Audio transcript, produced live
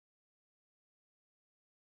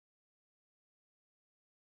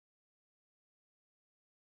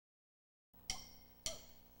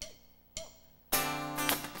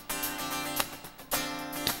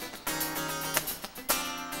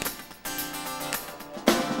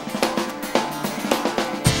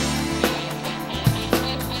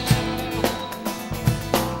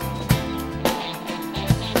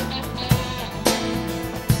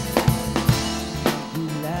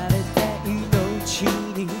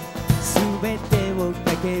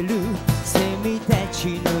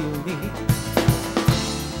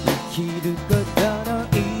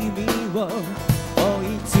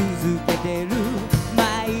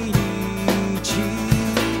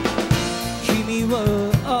君を思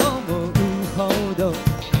うほど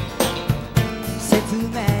切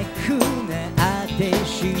なくなって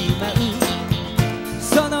しまう。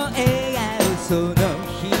その笑顔その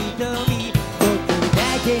瞳僕だ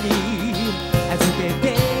けに預けて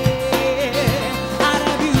I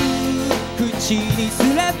love you 口にす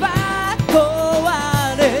れば壊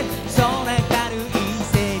れそんな軽い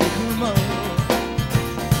セリフも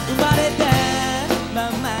生まれたま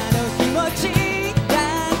まの気持ちだ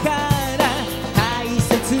から大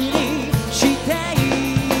切にしたい。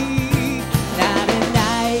慣れな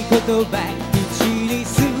い言葉口に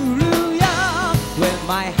するよ When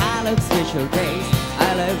my heart looks special days I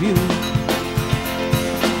love you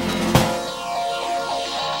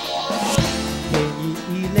手に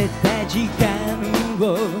入れた時間を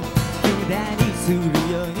無駄にする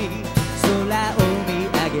ように空を見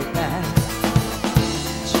上げた。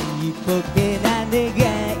ちっぽけな願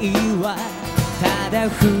いはただ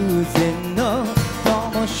風船の灯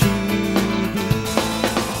火。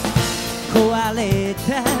壊れた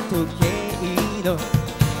時計の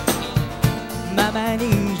ままに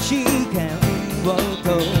時間を止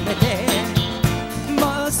めても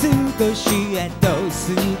う少しあと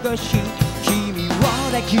少し君を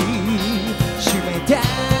抱きしめたい。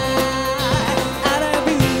I love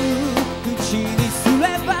you 口にすれ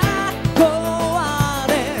ば壊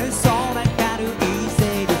れそうな軽いセ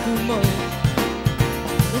リフも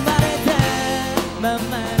生まれたま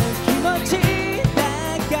まの気持ちだ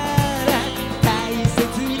から大切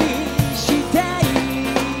にしたい。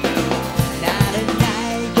慣れな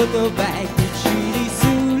い言葉口にす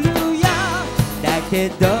るよだけ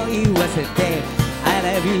ど言わせて I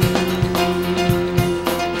love you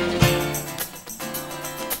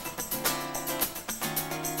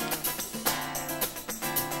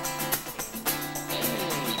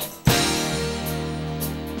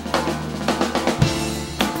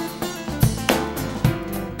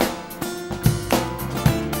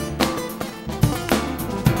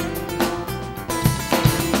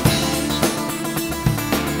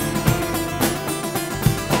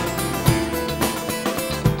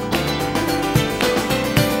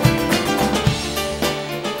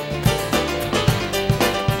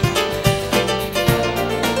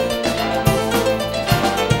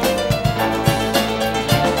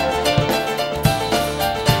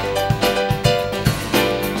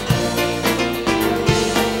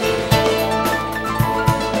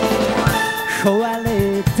壊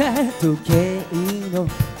れた時計の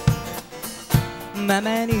まま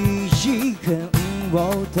に時間を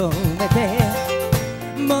止めて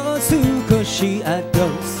もう少しあと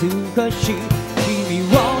少し君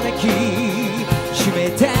を抱きし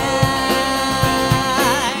めたい。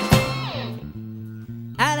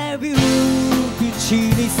 I love you 口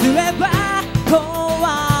にすれば壊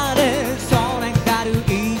れそうな軽い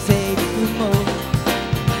セリフも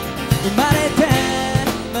生まれた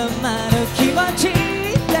ままの気持ち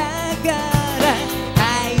だから大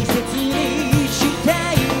切にした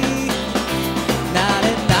い。慣れ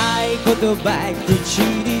ない言葉口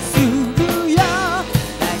にするよ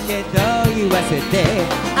だけど言わせて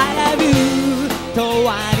I love you 永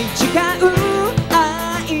遠に誓う愛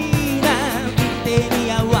なんて似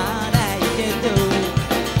合わないけど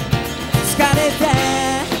疲れた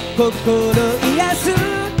心癒す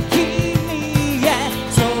君や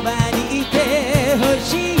そばにいてほし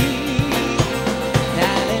い。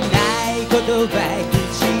言葉口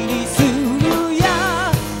にするよ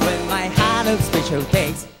When my heart of special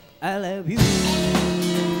days I love you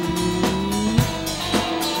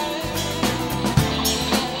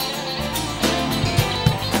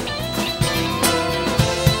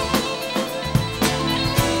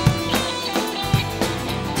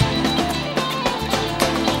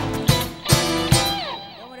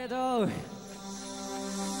おめでとう。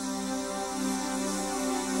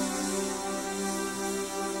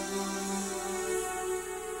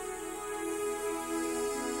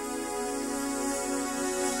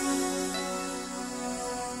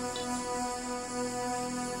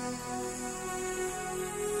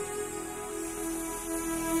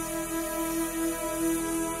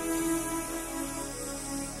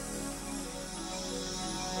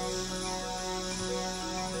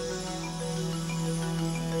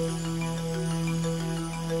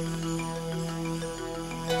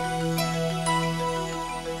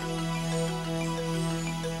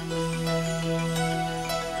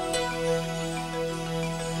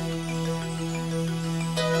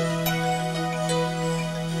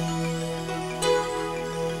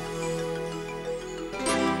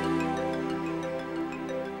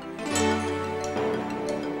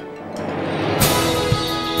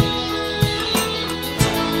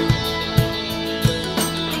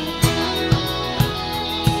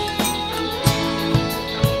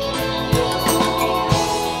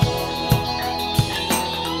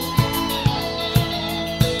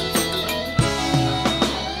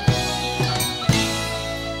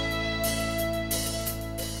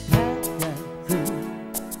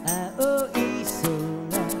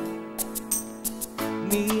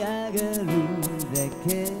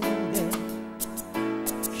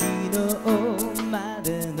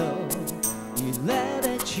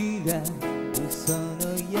が嘘の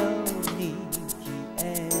ように消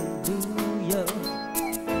えるよ。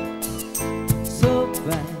そば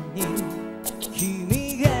に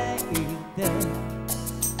君がいて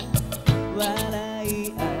笑い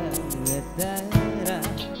合えたら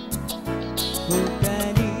他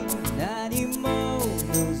に何も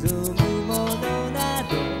望むものなど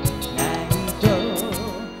ないと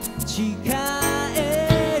誓え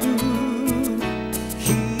る。き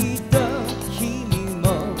っと君も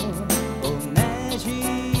同じ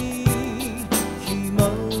気持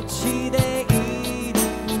ちでいる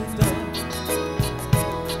と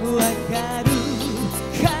わかる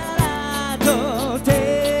からとて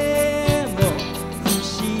も不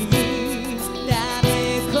思議だね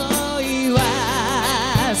恋は。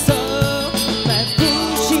そう眩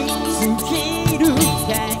しすぎる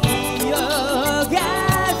太陽が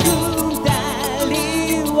二人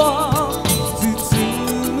を包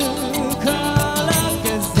む頃風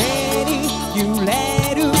に揺れ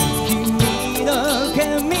る君の髪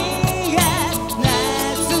が夏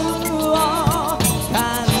を感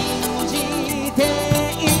じて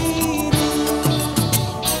いる。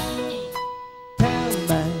た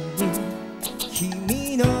まに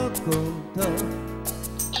君のこと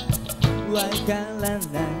わからな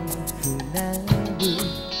くなる。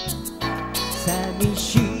寂し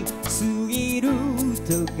すぎる都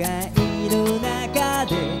会の中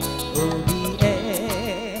で怯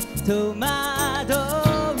え戸惑う。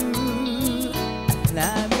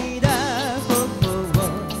涙頬を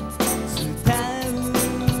伝う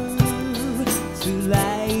辛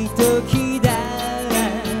い時だっ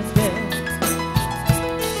て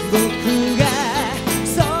僕がそ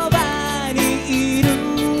ばにいるよ。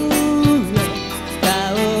顔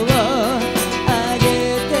を上げ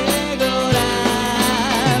てごら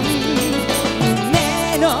ん。胸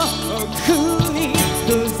の奥に閉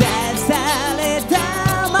ざされた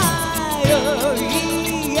迷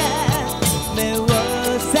いが目を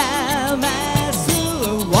覚ます。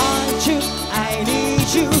Want you, I need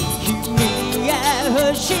you 君が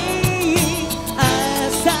欲しい。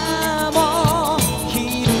朝も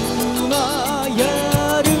昼も夜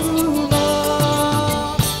も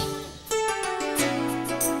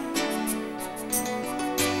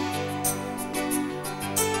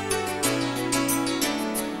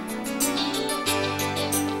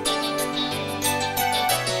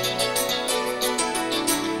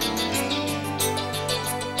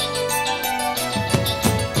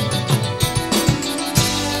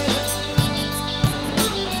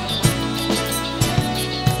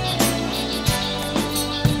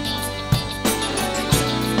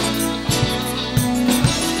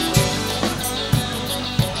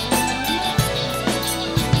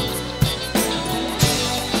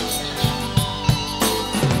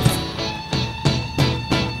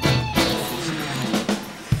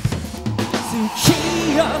月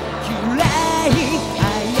よ嫌いあ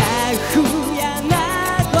やふやな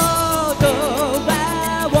言葉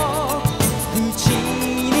を口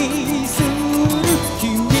にする君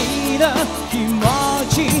の気持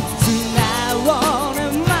ち素直な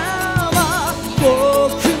まま僕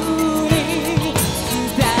に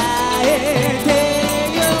伝えて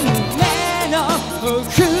よ。胸の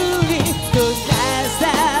奥に閉ざさ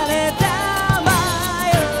れた迷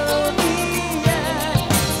いが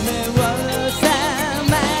目を覚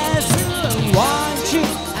ます。Want you,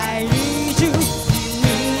 I need you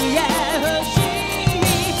君が欲しい。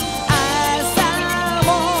朝も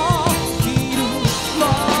昼も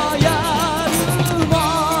夜も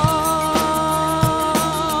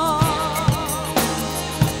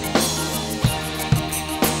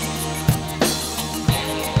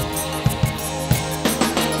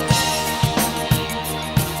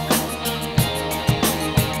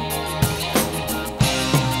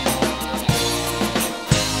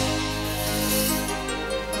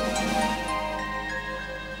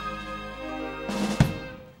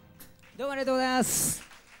どうもありがとうございます。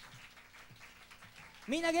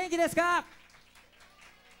みんな元気ですか？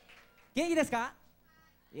元気ですか？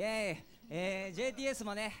イエーイ、JTS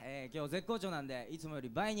もね、今日絶好調なんでいつもより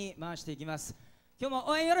倍に回していきます。今日も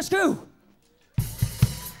応援よろしく。あり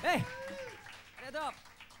がと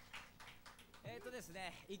う。です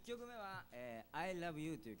ね、1曲目は、I Love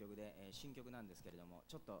You という曲で、新曲なんですけれども、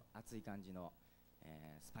ちょっと熱い感じの、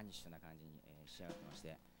スパニッシュな感じに、仕上がってまし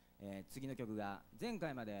て、次の曲が前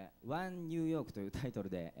回まで「One New York」というタイト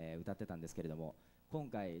ルで、歌ってたんですけれども、今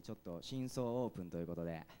回ちょっと新装オープンということ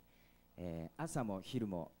で、朝も昼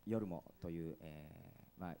も夜もという、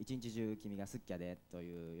一日中君が好きやでと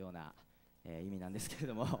いうような、意味なんですけれ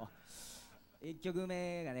ども1曲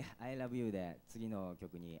目がね「I love you」で、次の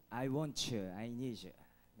曲に「I want you, I need you」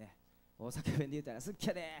ね、大阪弁で言ったらすっ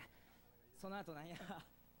きゃでその後なんや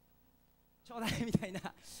ちょうだいみたいなち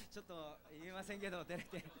ょっと言えませんけど照れて、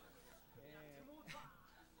そう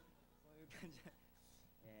いう感じで、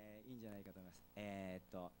いいんじゃないかと思います。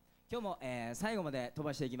今日も、最後まで飛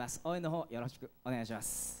ばしていきます。応援の方よろしくお願いしま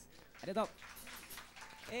す。ありがと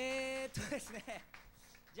う。ですね、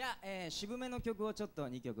じゃあ、渋めの曲をちょっと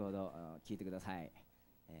2曲ほど聴いてください。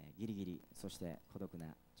ギリギリ、そして孤独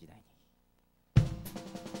な時代に。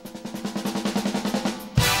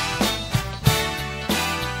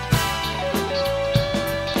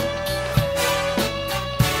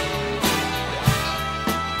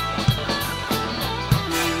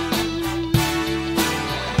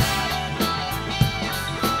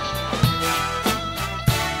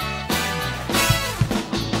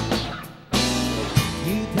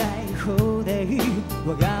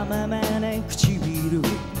わがままな唇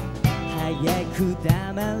早く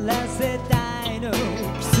黙らせたいのキ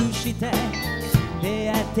スして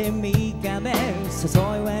出会って3日目誘い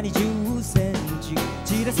は20センチ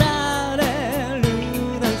散らされる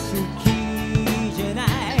の好きじゃない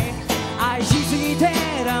愛しすぎて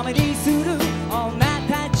ダメにする女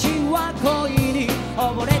たちは恋に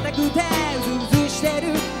溺れたくてうずうずしてる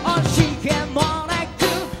惜しげもなく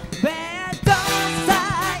ベッドサ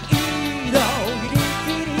イド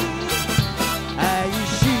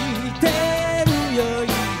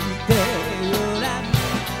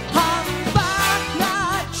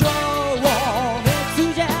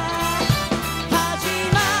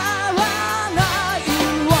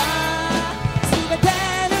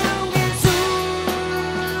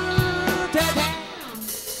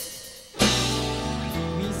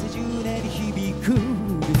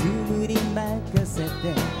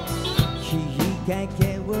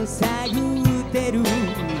探ってる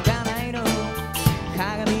じゃないの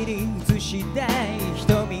鏡に映したい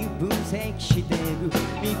瞳分析してる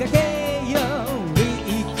見かけより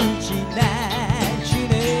口なし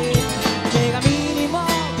ね手紙にも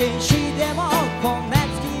電子でもこんな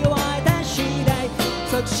月を会えた次第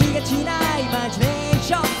そっちがちないイマジネー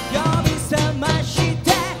ション呼び覚まし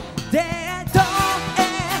てデートエ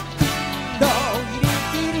ンドギ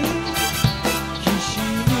リギリきしむ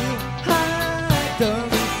ハー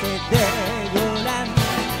ト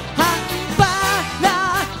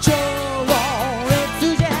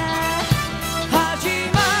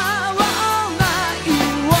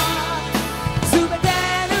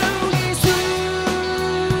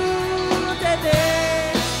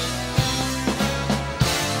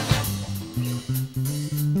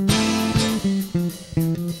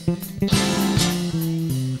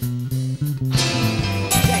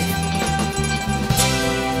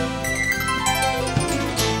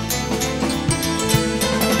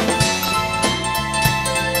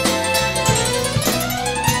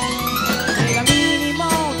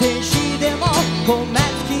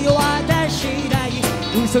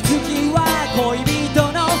嘘つきは恋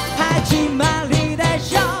人の始まりで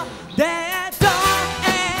しょデートエ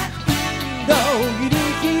ンドギリ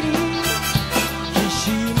ギリきし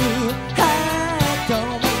むハート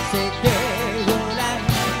見せてごらん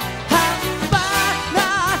半端な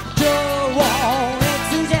情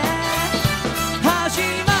熱じゃ始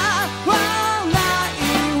まらない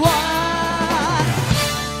わ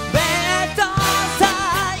ベッドサ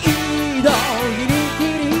イドギリギ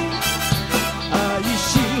リ愛し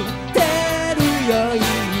てるよ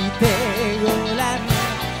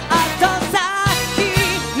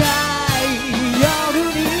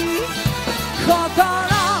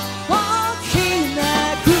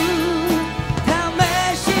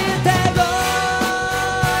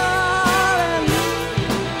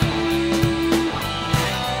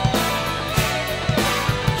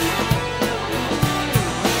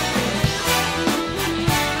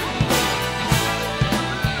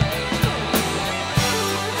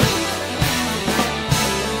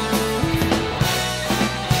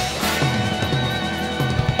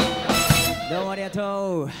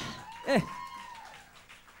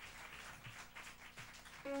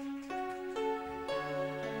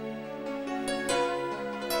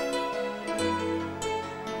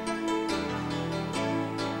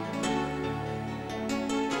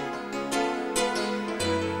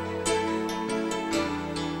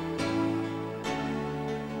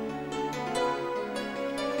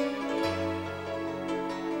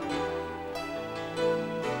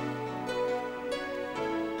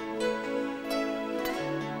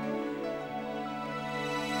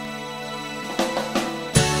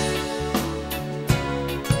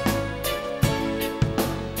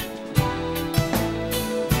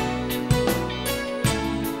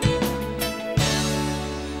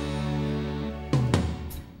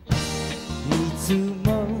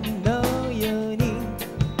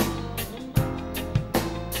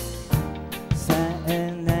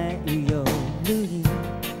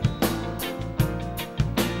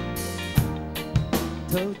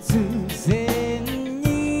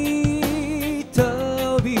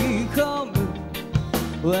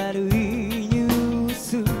悪いニュー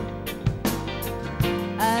ス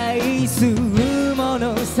愛するも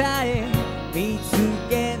のさえ見つ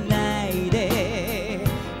けないで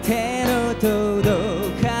手の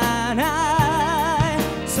届かな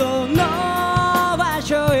いその場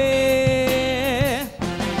所へ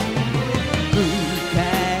向か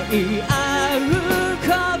い合うこ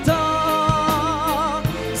と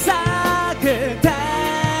避けた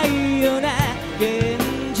いような現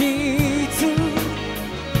実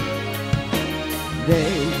出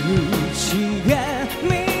口が見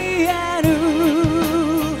える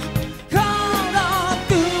孤独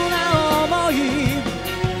な想い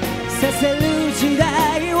させる時代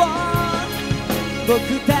を僕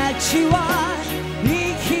たちは生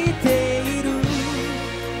きている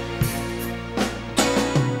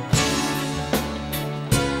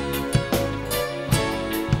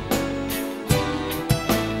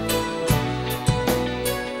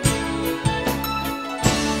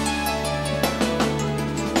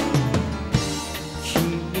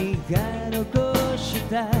君が残し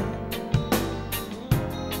た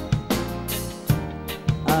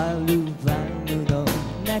アルバムの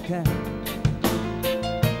中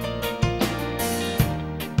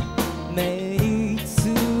目につ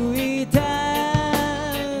いた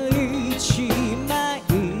一枚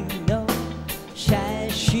の写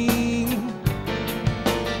真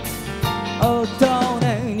大人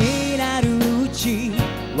になるうち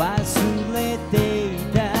忘れてい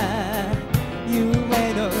た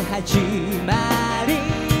夢の始まり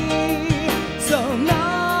その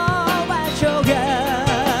場所が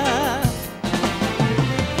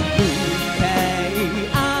向かい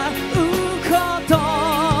合うこと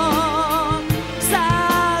避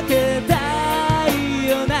けたい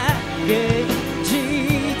ような現実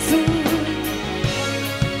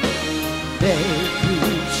出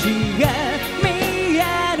口が見え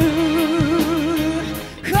る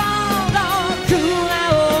孤独な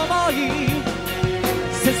想い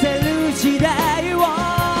させる時代を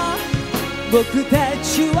僕た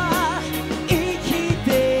ちは生きて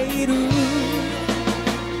いる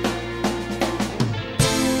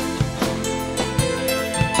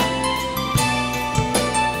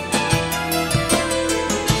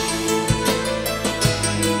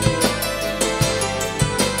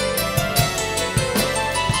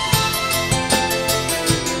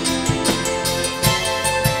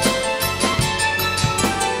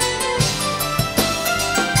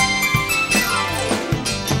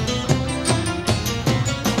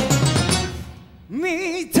認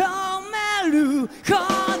めるこ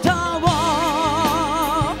とを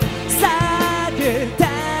避けた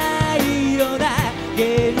いような現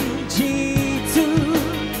実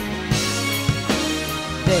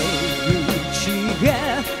出口が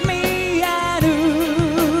見える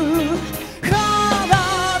孤独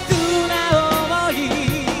な想い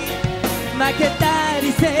負けたり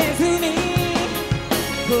せずに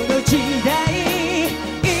この時代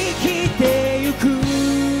生きてゆく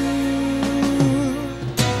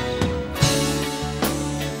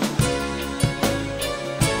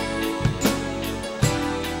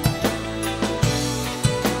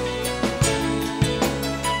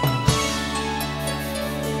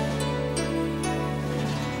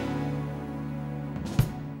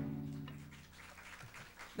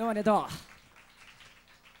どうもありがとう。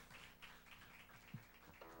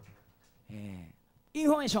イン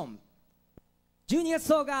フォメーション12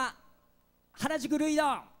月10日原宿ルイド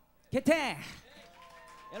決定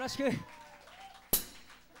よろしく、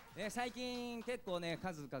最近結構ね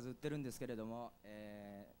数々売ってるんですけれども、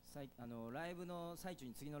ライブの最中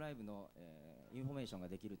に次のライブの、インフォメーションが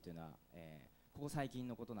できるっていうのは、ここ最近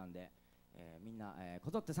のことなんで、みんな、こ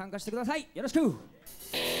ぞって参加してくださいよろしく。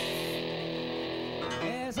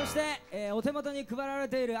そして、お手元に配られ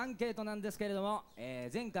ているアンケートなんですけれども、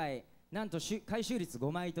前回なんと回収率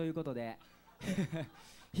5枚ということで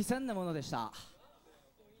悲惨なものでした。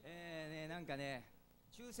なんかね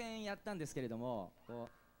抽選やったんですけれどもこう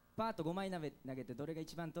パーッと5枚投げてどれが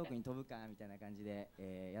一番遠くに飛ぶかみたいな感じで、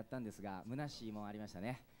やったんですが虚しいもんありました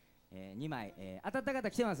ね。2枚、当たった方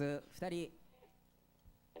来てます？ 2 人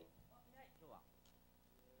今日は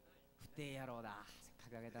不定野郎だせっか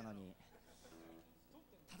くあげたのに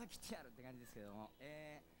叩きてやるって感じですけども、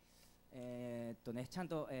ちゃん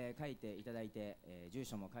と、書いていただいて、住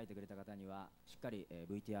所も書いてくれた方にはしっかり、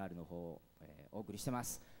VTR の方を、お送りしてま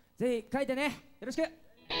す。ぜひ書いてねよろしく。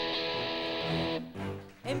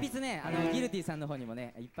鉛筆ねギルティさんの方にも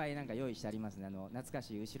ねいっぱいなんか用意してありますね。懐か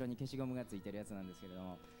しい後ろに消しゴムがついてるやつなんですけれど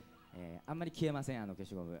も、あんまり消えません消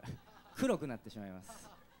しゴム黒くなってしまいます。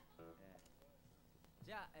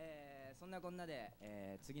じゃあ、そんなこんな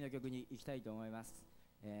で、次の曲に行きたいと思います。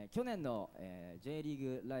去年の、J リ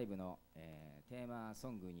ーグライブの、テーマ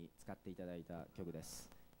ソングに使っていただいた曲です。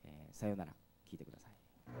さよなら、聴いてください。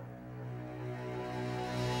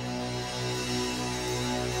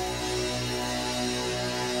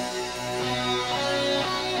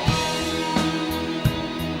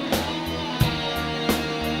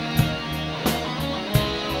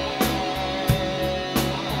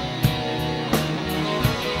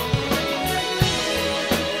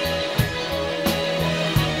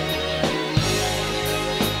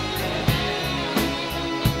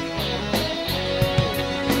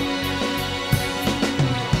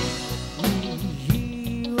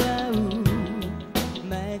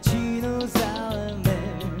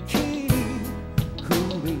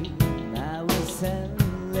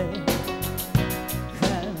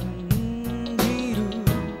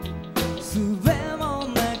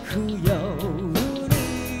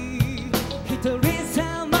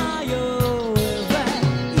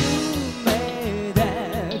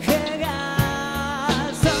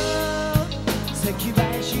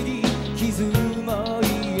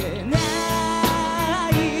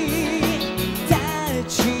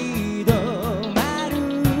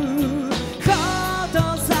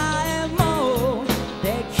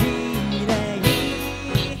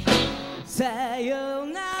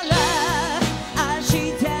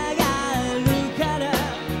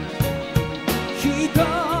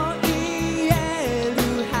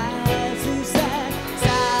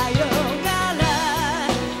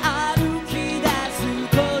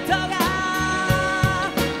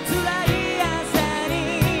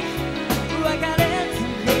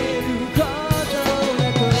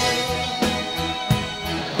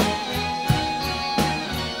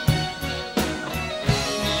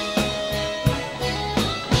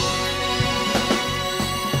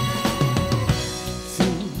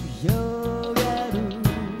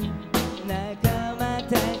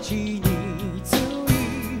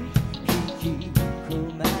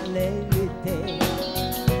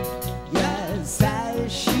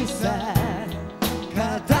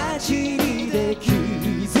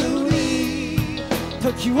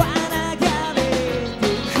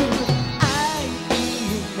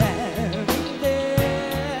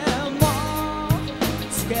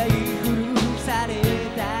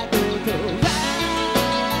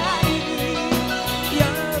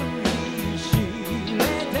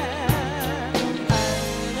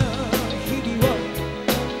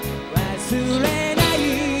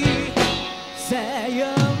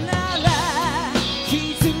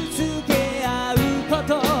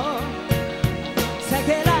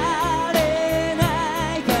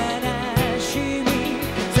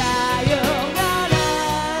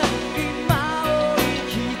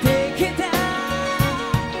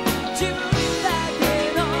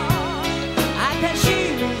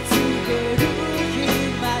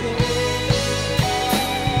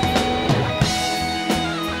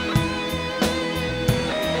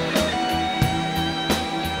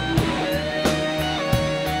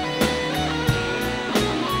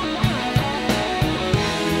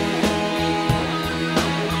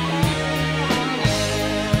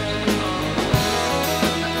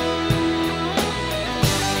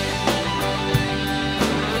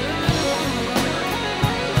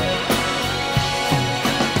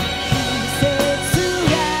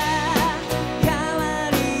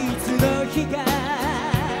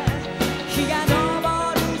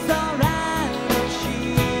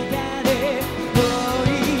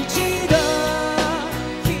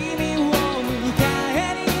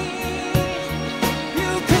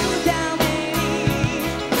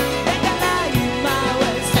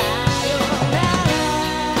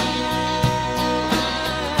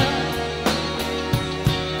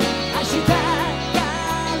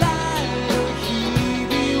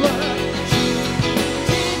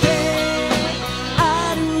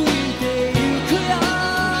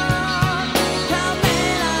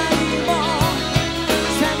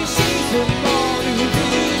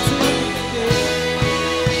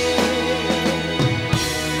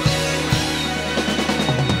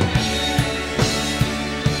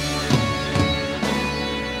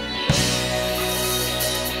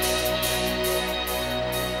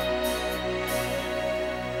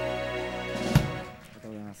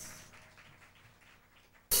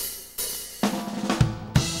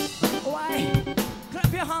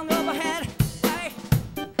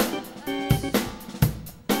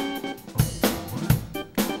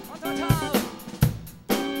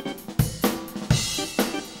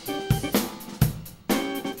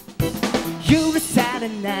れ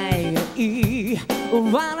ない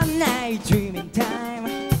終わらないdreaming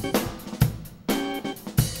time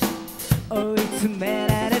追い詰め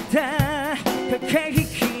られた駆け引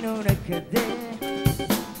き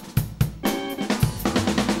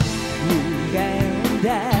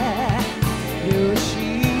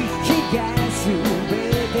全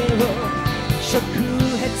てを触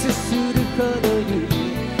発するほどに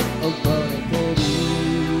溺れてる。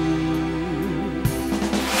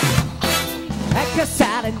明かさ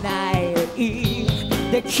れない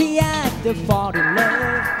出来合って fall in love。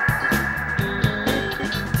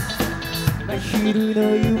 真昼の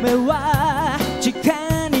夢は時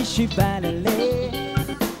間に縛られ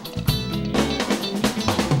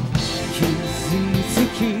傷つ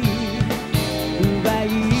き奪い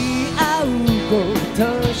合うこと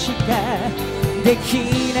しかでき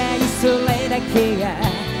ない、それだけが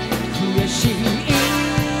悔しい。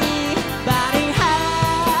バリハ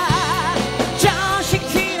常識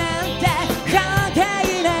なんて関係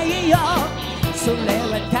ないよ、それ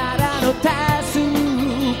はただの多数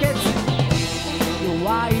決。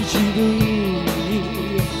弱い自分に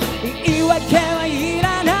言い訳はい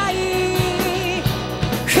らない、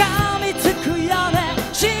噛みつくような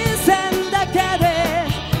視線だけで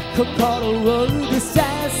心をうるさ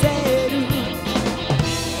せる。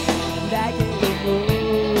だけども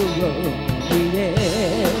う逃げ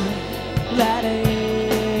られない。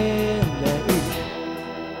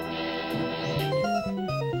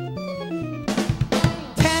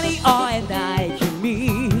手に負えない君、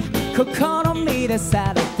心乱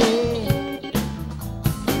されて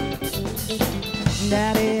慣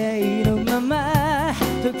れ合いのまま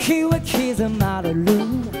時は刻まれる。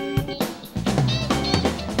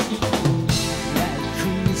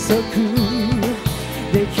約束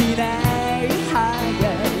できない歯が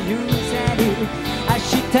ゆさる、明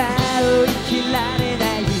日を生きられな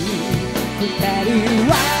い二人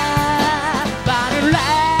はバレラ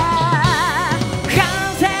完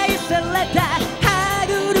成された歯車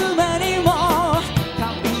にも噛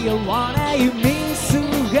み合わないミス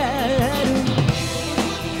がある。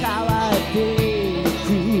変わっていく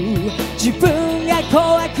自分が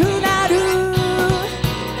怖くなる。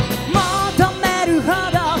求めるほ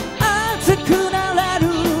ど熱くなれる。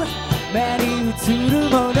目に映る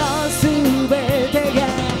ものすべてが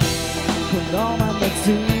このまま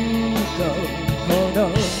ずっとこの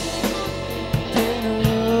手の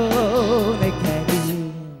中に。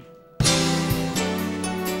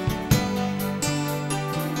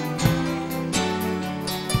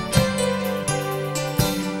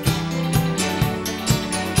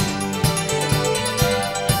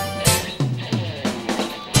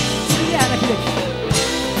杉原英樹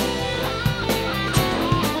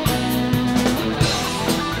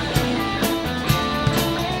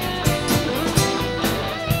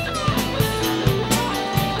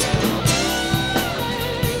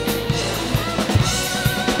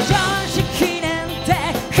常識なんて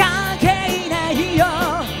関係ないよ、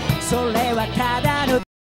それはただの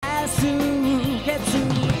多数決。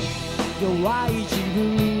弱い自分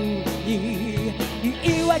に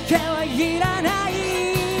言い訳はいらない、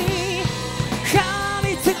噛み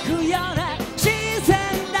つくような視線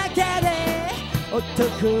だけで男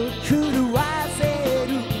を狂わせる。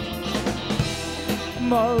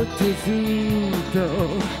もっとずっと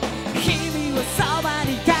君をそばに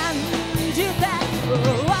感じた。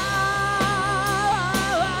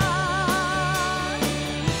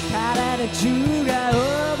体中が覚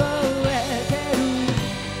えてる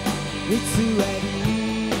偽り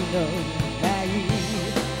のない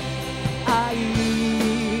愛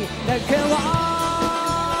だけを。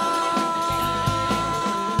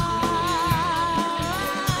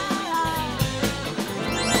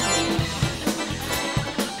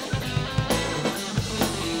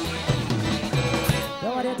どう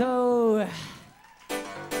もありがとう。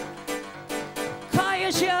こうい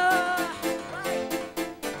うしよう。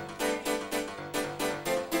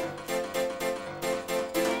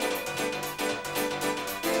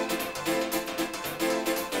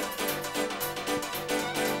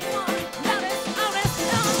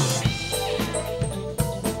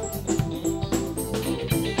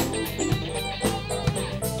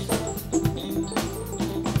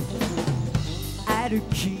歩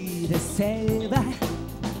き出せば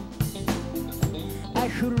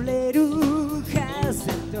溢れる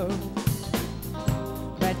風と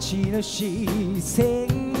街の視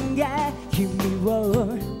線が君を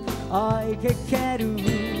追いかける。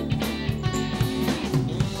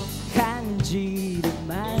感じる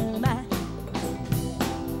まま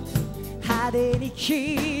派手に決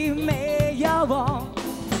めよう。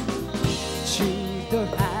中途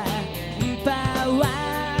半端は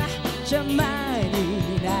邪魔に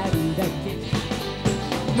なるだけ。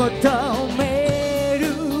求める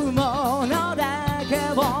ものだけ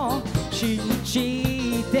を信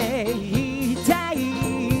じていたい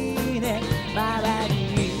ね。周り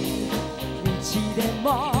道でも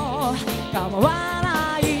構わ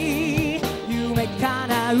ない。夢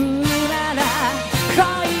叶うなら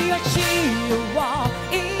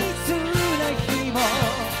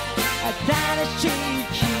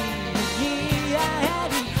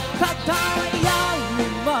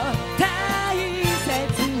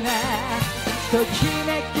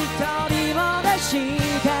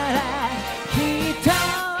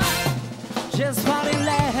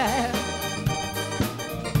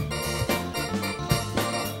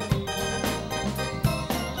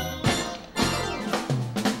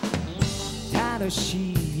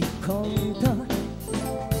しいこと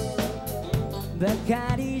ば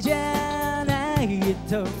かりじゃない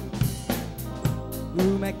とう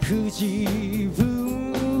まく自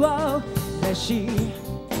分を出し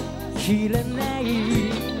きれない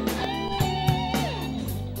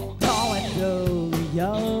遠い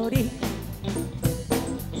より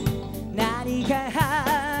何か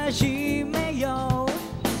始めよう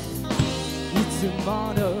いつ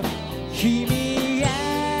もの君が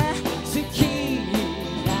好きに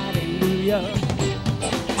なれるよ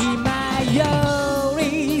今よ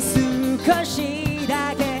り少しだ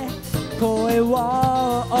け声を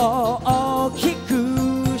大きく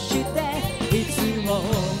していつも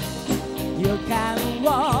予感を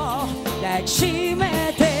抱きし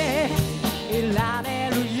めていられ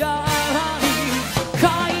るように恋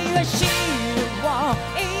はしよ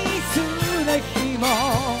ういつの日も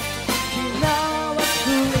昨日は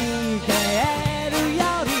振り返るよ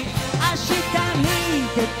り明日に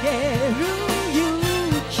かける勇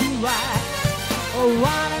気は終わ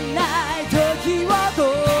らない時を越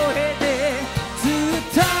えてず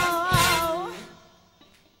っと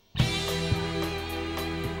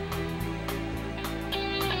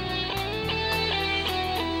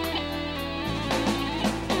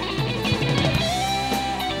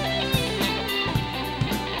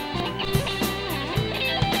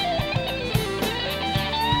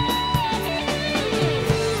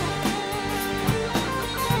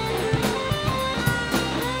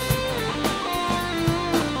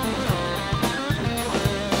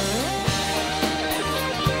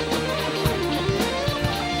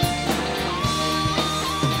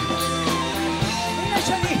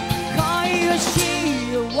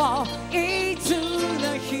いつの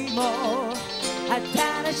日も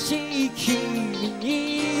新しい君に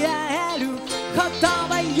会える言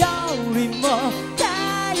葉よりも大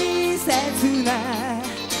切な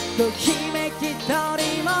ときめき取り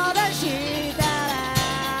戻したら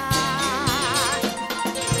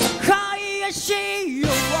恋をしよう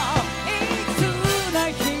いつの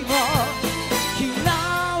日も昨日は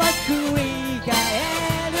繰り返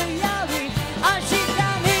るより明日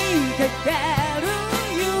にかける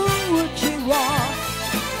終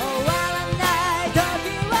わらない時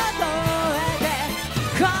を越えて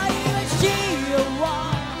恋をしよう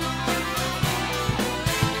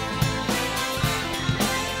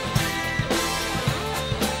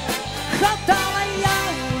言葉よ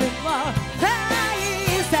りも大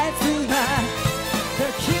切なと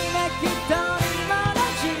きめき取り戻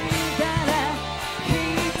したらき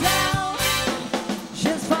っと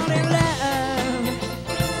Just fall in love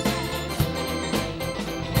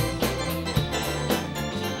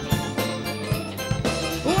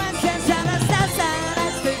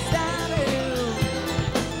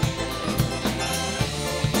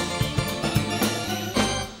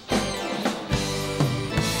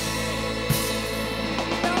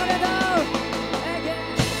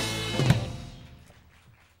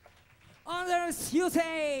You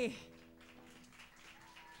say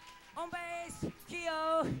on bass,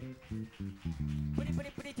 Kyo,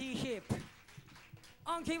 pretty hip.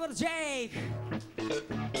 On keyboard, Jake.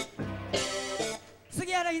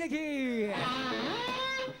 杉原英樹。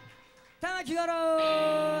玉木五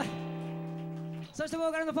郎。そしてボ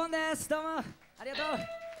ーカルのポンです。どうもありがとう。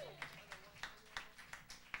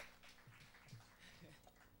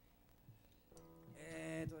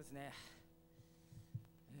ですね。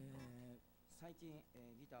最近、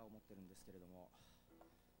ギターを持ってるんですけれども、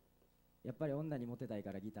やっぱり女にモテたい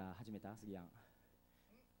からギター始めた杉谷。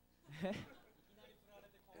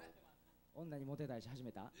女にモテたいし始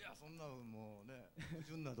めた？いや、そんなもうね、不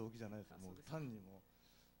純な動機じゃないですよ。もう単にも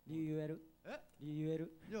う。理由言える？理由言え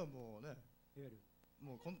る？いや、もうね。言える。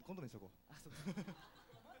もう今度にしとこう。あ、そう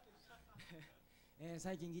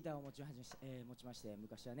最近ギターを持ちまして、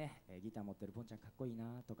昔はね、ギター持ってるポンちゃんかっこいい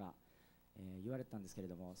なとか、言われてたんですけれ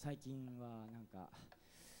ども、最近はなんか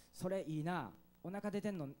それいいな、お腹出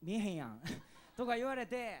てんの見えへんやんとか言われ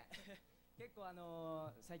て結構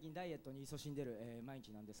最近ダイエットに勤しんでる、毎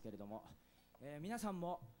日なんですけれども、皆さん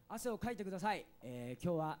も汗をかいてください。今日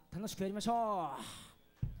は楽しくやりましょう。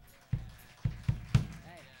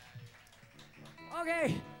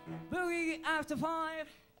Okay, boogie after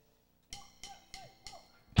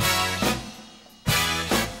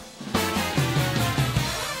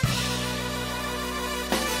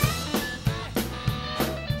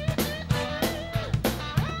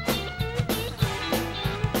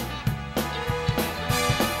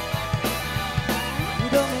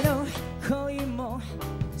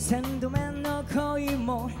 5.3度目の恋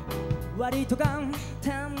も割と簡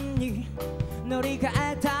単に乗り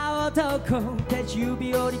換えた男たち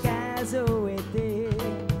指折り数えて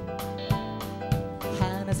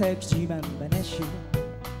さく自慢話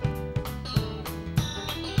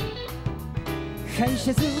会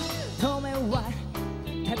社勤めは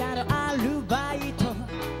ただのアルバイト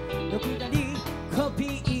録画にコピ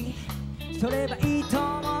ーそればいいと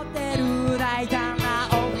思ってる大胆な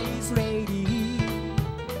オフィスレイディ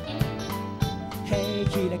ー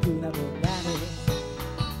気楽なもんだね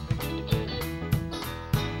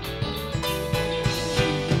気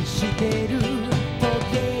にしてる時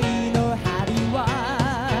計の針は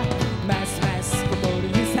ますます心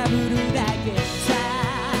揺さぶるだけさ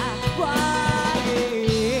ウ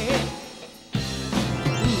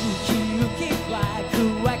キウキワク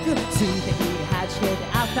ワクついてき始めて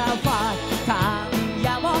アフターファー今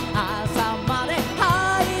夜も朝までハ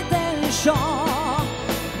イテンション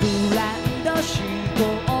ブランド志向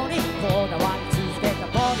にこだわり続けた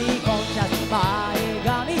ボディコンシャス前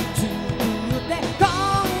髪作って今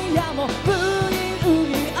夜もブギウ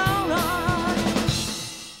ギオンロン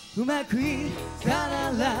うまくいか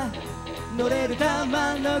なら乗れる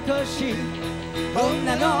玉残し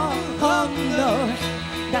女の本能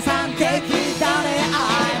打算的だね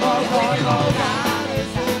愛も恋も誰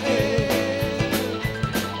さえ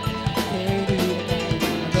手に入れて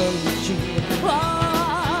今のうち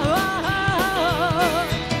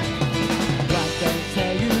若さ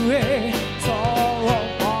ゆえそう思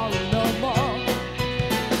うのも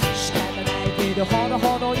仕方ないけどほどほ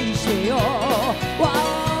どにしてよ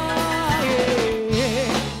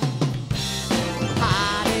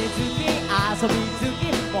遊び好き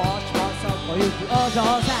もしもそこ行くお嬢さ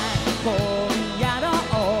ん今夜の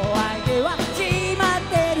お相手は決まっ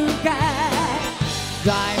てるかい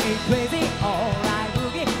Drive me crazy all night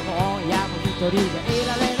boogie 今夜も一人じゃい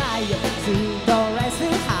られないよストレス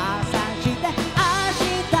発散して明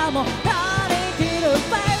日も乗り切る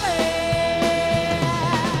baby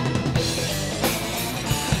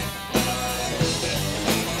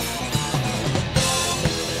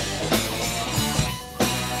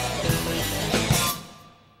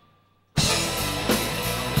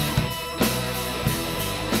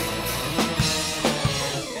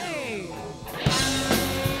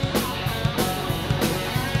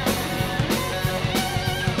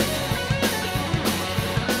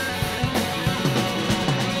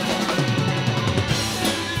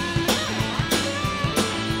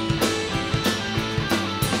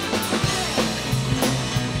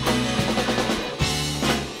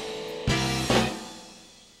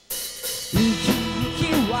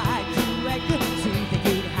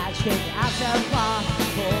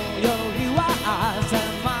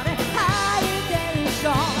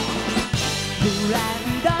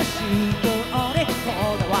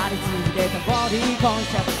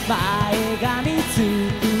前髪作っ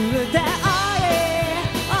て Oh yeah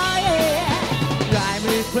Oh yeah Drive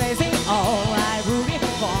me crazy all I boogie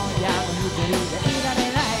今夜も一人でいられ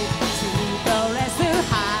ないストレス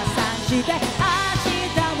発散して明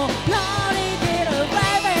日も乗り切る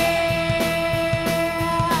baby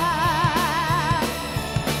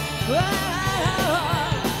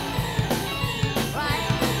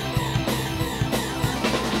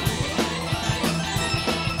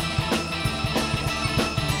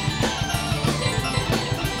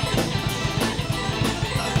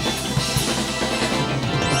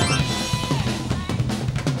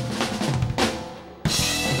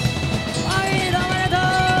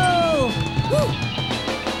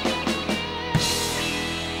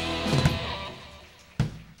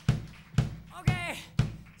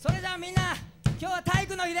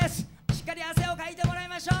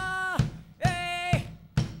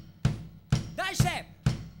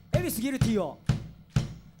恵比寿ギルティを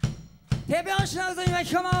手拍子の渦に巻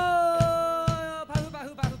き込もうパフパ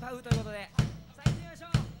フパフパフということでさあ行ってみましょ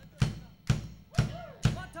う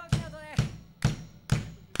もっと大きな音で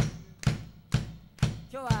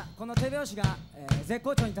今日はこの手拍子が、絶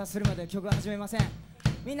好調に達するまで曲は始めません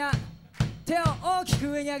みんな手を大き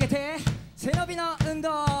く上に上げて背伸びの運動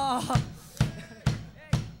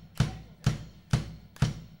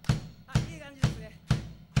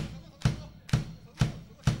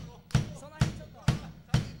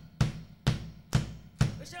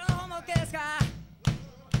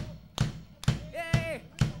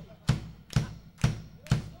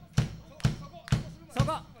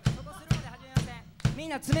みん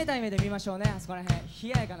な冷たい目で見ましょうねあそこら辺冷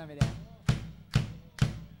ややかな目で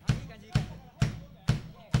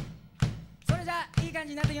それじゃあいい感じ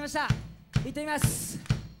になってきましたいってみます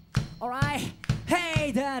Alright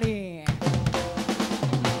Hey Daddy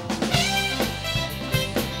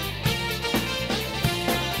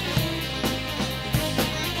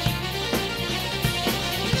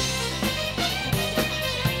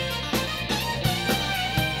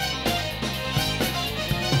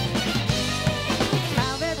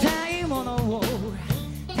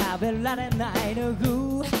られないの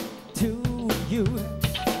Good to you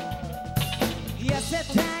痩せ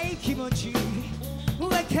たい気持ちわ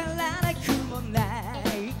からなくもな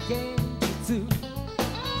い現実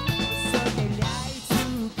それりゃいつ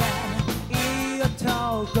かいい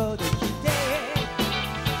男できて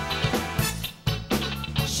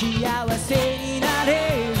幸せになれ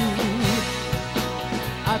る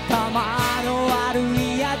頭の悪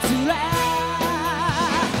いやつら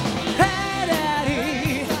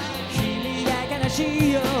君が悲し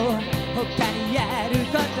いよ他にやる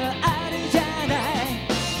ことあるじゃない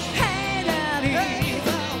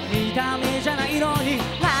見た目じゃないのに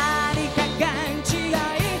何か勘違い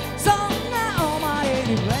そんなお前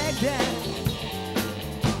に絶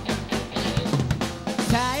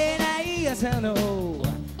えない朝の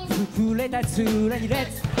膨れた面にレッ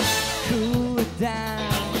ツクールダウ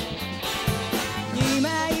ン2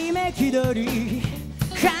枚目気取り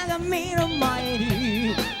鏡の前に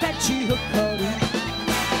立ち誇る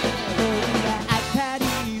こんな明かり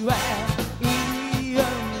はいい女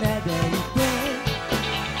でいて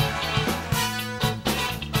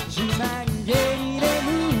自慢げに眠る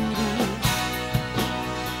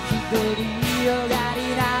独りよがり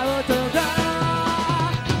な男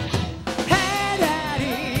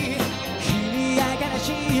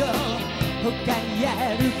他にや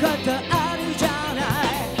ることあるじゃない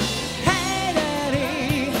Hey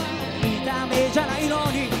daddy 見た目じゃないの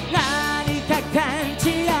に何か勘違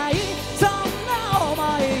いそんなお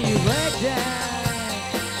前に Break down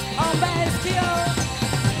お前好きよ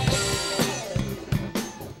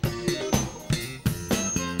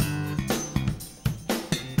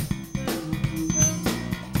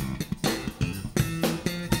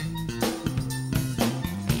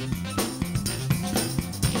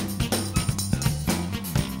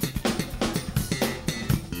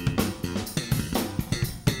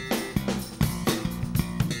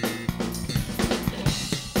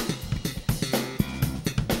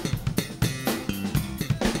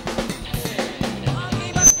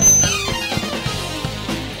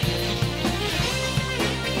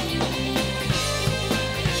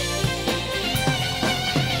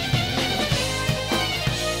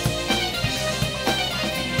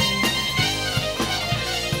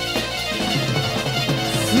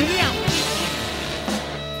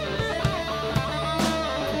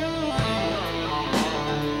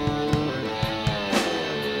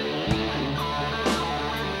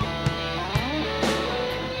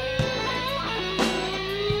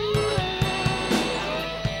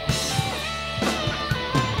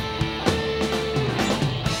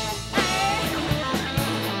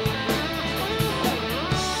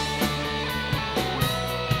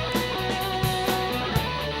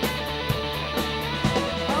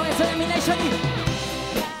みんな一緒に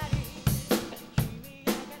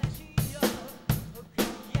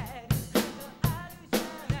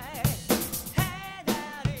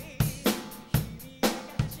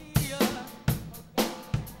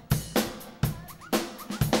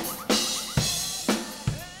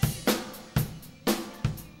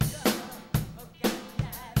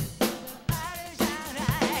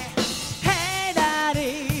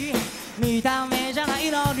見た目じゃない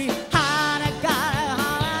のに鼻から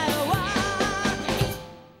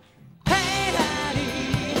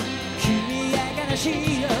悲し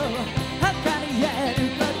いよ他にやる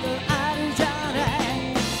ことあるじゃない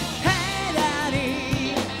Hey daddy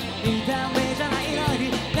見た目じゃないのに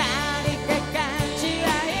何か勘違い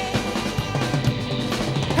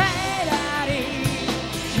Hey daddy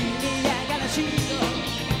君が悲しいよ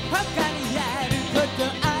他にやること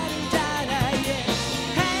あるじゃない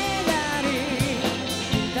Hey daddy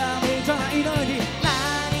見た目じゃないのに何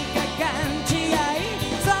か勘違い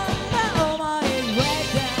そんなお前に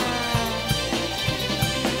Wake up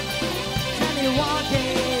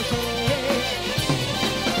walking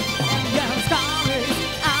and young stories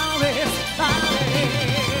always falling.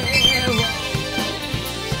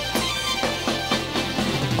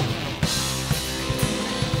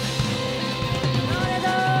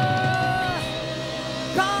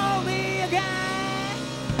 Call me again.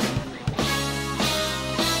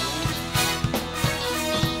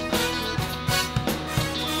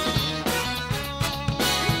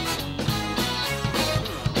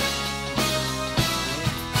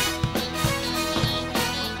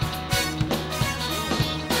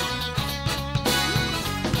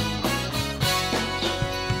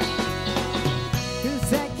 ふ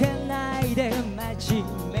ざけないで真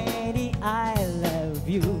面目に I love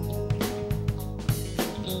you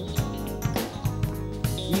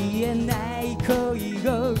言えない恋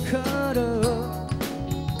心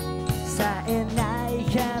さえない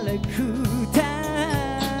キャラクタ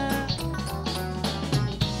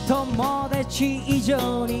ー友達以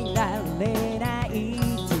上になれない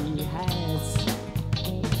はず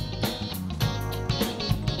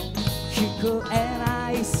聞こえ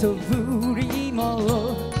ない素振りも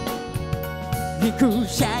肉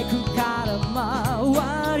尺から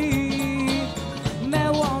回り目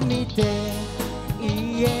を見て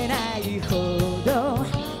言えないほど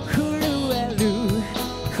震える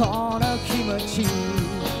この気持ち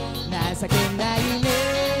情けないね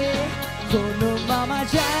このまま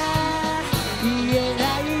じゃ言えな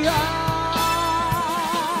いよ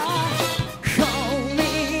今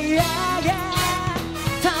夜が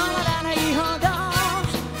たまらないほど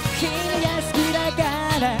君が好きだか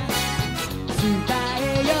ら伝え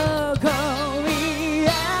よう今夜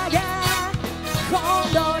が今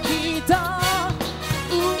度きっと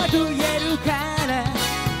うまく言えるから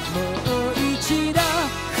もう一度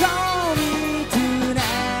Call me tonight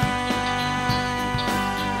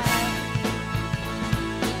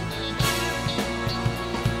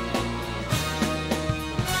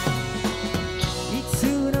いつ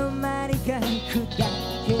の間にか砕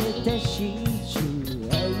けたシチュエ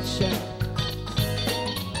ーション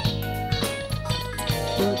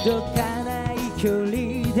届かない距離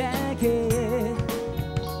だけ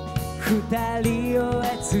二人を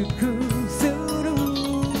熱くする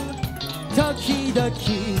時々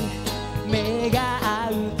目が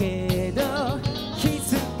合うけど気づ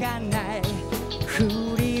かないふ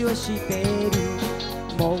りをしてる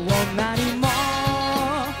もう何も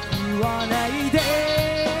言わないで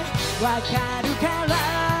わかるから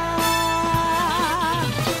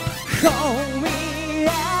今夜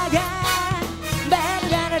がベル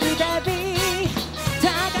が鳴るたび高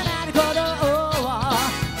鳴る鼓動を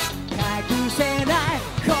隠せない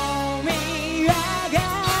今夜が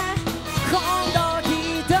今度き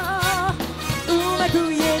っとうまく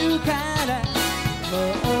言えるからも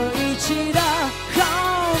う一度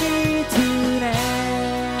Call me tonight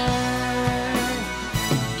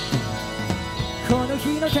この日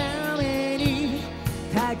のために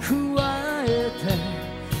蓄え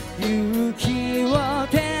た勇気を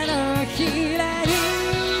手のひらに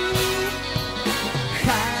神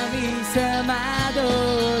様ど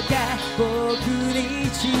うか僕に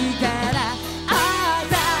力与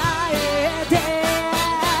えて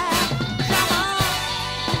Come on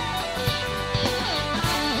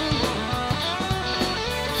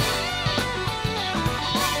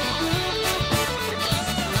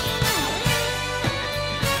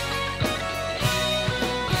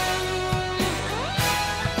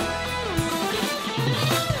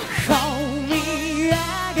今夜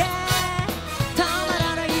がたま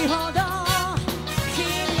らないほど君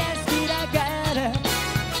が好きだから伝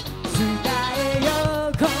えよ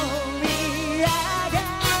う今夜が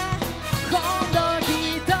今度き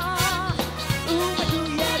っとうまく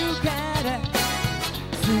言えるから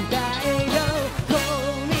伝えよう今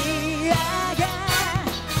夜が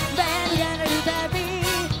ベルが鳴るたび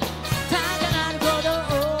高鳴る鼓動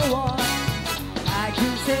を隠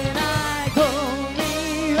せない今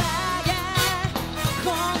夜が今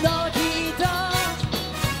度きっと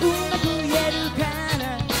うまく言えるから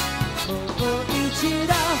もう一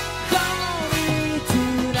度 Call me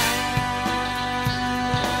tonight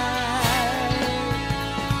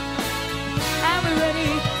I'm ready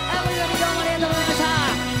どうもありがとうございました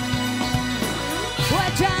わ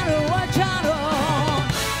ちゃろわちゃろ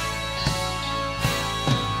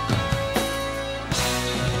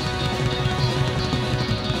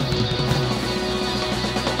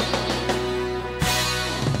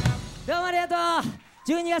どうもありがとう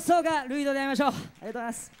12月10日ルイドで会いましょうありがとうござい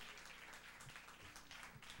ます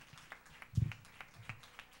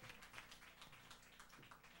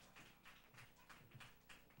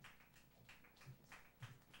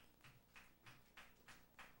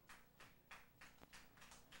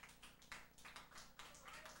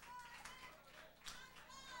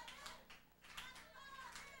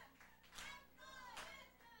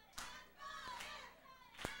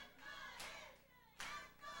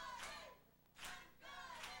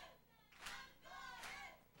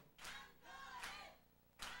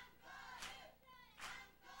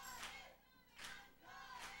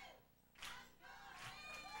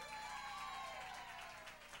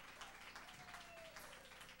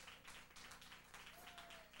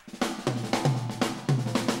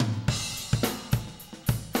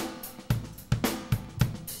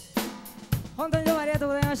本当にどうもありがとう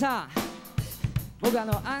ございました。僕アン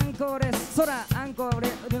コーレアンコ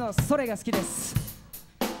ーレのソレが好きです。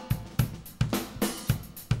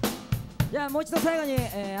じゃあもう一度最後に、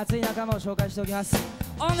熱い仲間を紹介しておきます。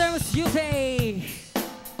オンドラムスユーセイ、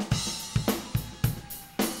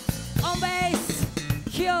オンベー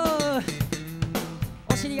スキヨ、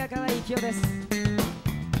おし尻が可愛いキヨです。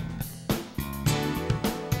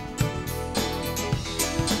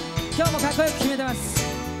今日もかっこよく決めてます。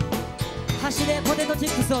箸でポテトチ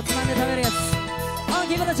ップスをつまんで食べるやつ。オン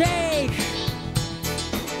キーボードチェイク。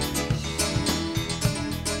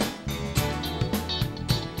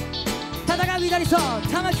戦うギタリスト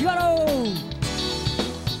玉木ワロー。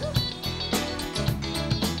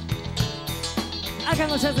赤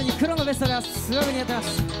のシャツに黒のベストがすごく似合ってま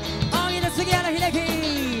す。オンギタ杉原英樹。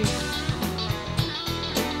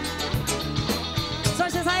そ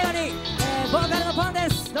して最後に、ボーカルのポンで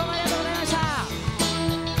す。どうもありがとうございました。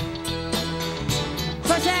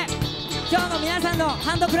そして今日の皆さんの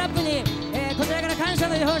ハンドクラップに、こちらから感謝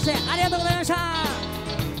の意を表してありがとうございました。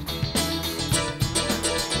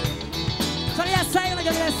それでは最後の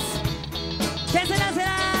曲です。ケセラセラ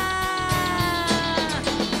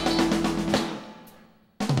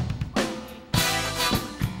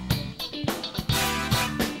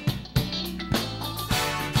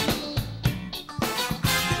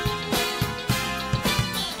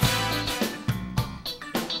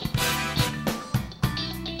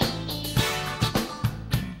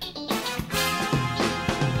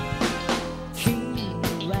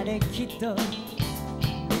きっと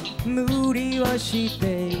無理をし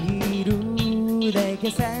ているだけ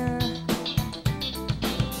さ。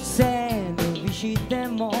背伸びして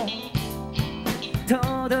も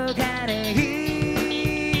届かない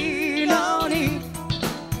のに、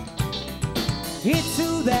い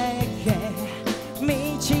つだけ道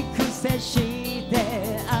草して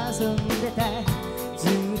遊んでた。ず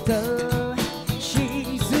っと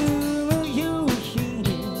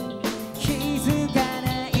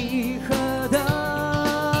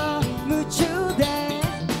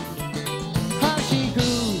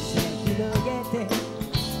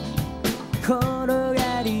転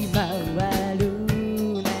がり回る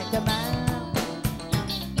仲間、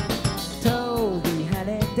飛び跳ね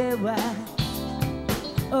ては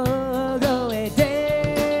大声で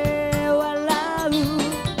笑う。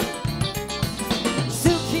好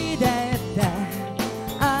きだった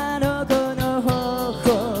あの子の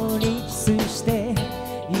頬にキスして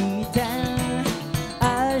いた。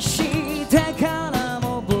明日からも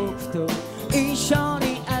僕と一緒に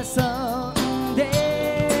遊んで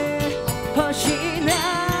欲しいな。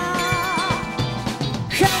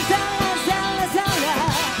カサラサラサラ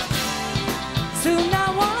素直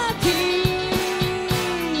な君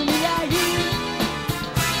がいい。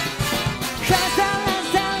カサラ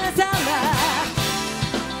サラサラ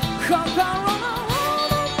心の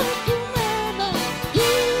赴くままに。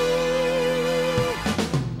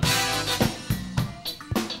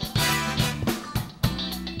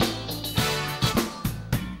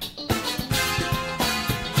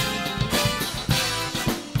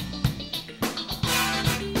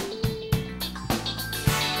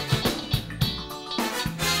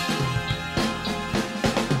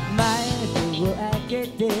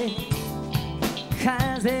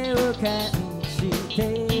風を感じて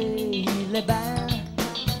いれば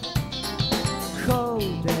答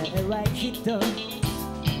えはきっと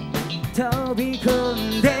飛び込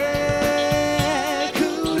んでく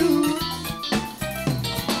る。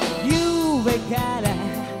ゆえから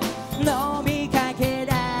飲みかけ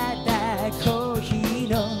だったコーヒー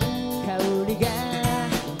の香りが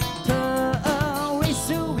通り過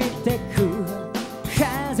ぎてく。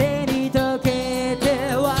風に溶けて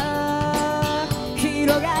は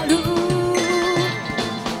広がる。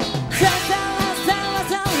カサラサラ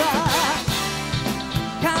サラ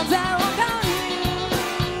風を感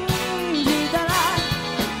じたら。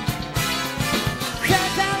カ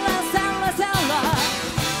サラサラサラ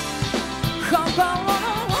心の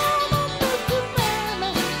赴くまま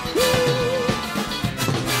に。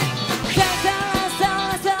カサラサ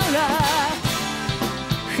ラサラ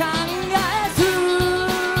考えす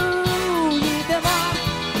ぎても。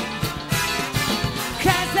カ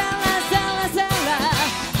サラサラサラ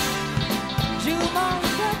呪文が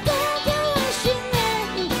解けはしな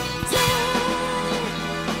いぜ。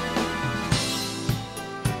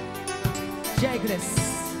ジェイクです。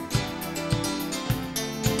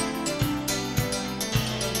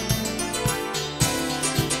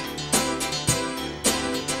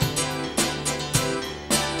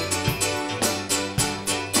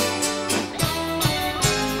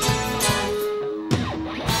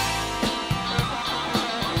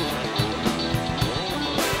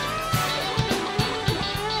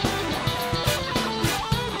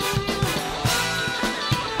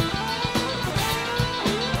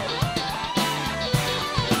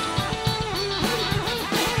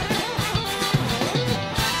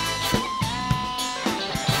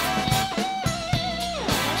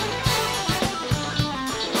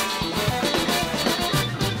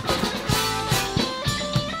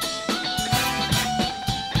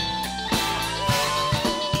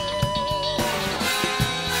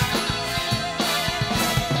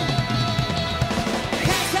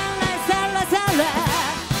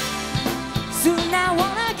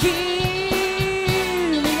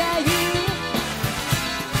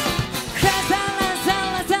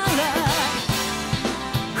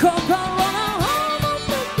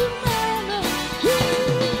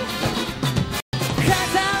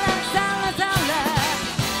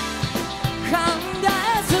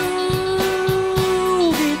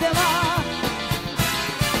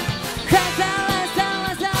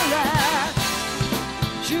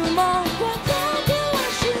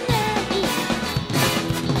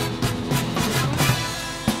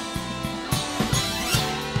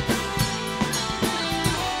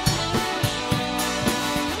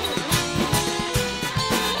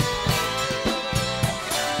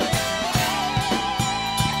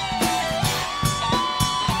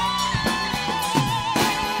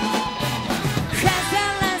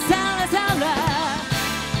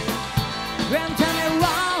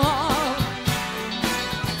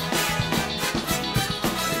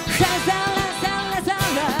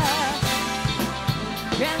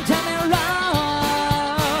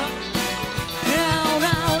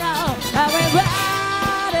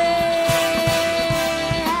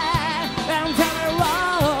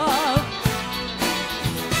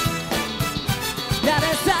誰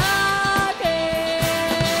さえ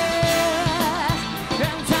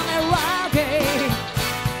ためわけ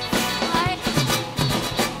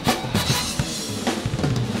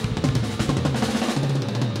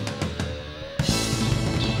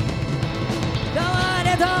どうもあり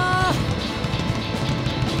がとう。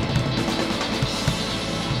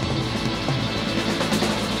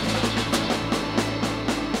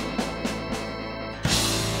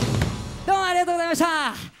どうもありがとうございました。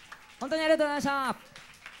本当にありがとうございました。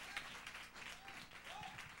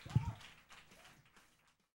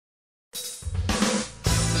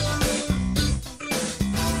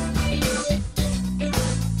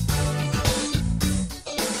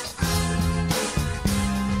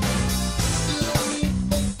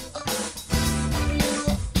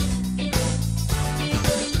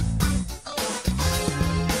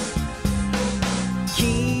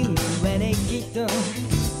君はねきっと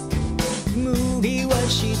無理は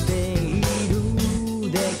してい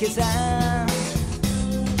るだけさ。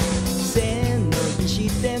背伸びし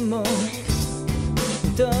ても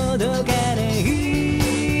届かな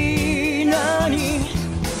いのに、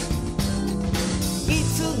い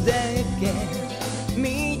つだけ道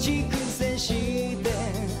草し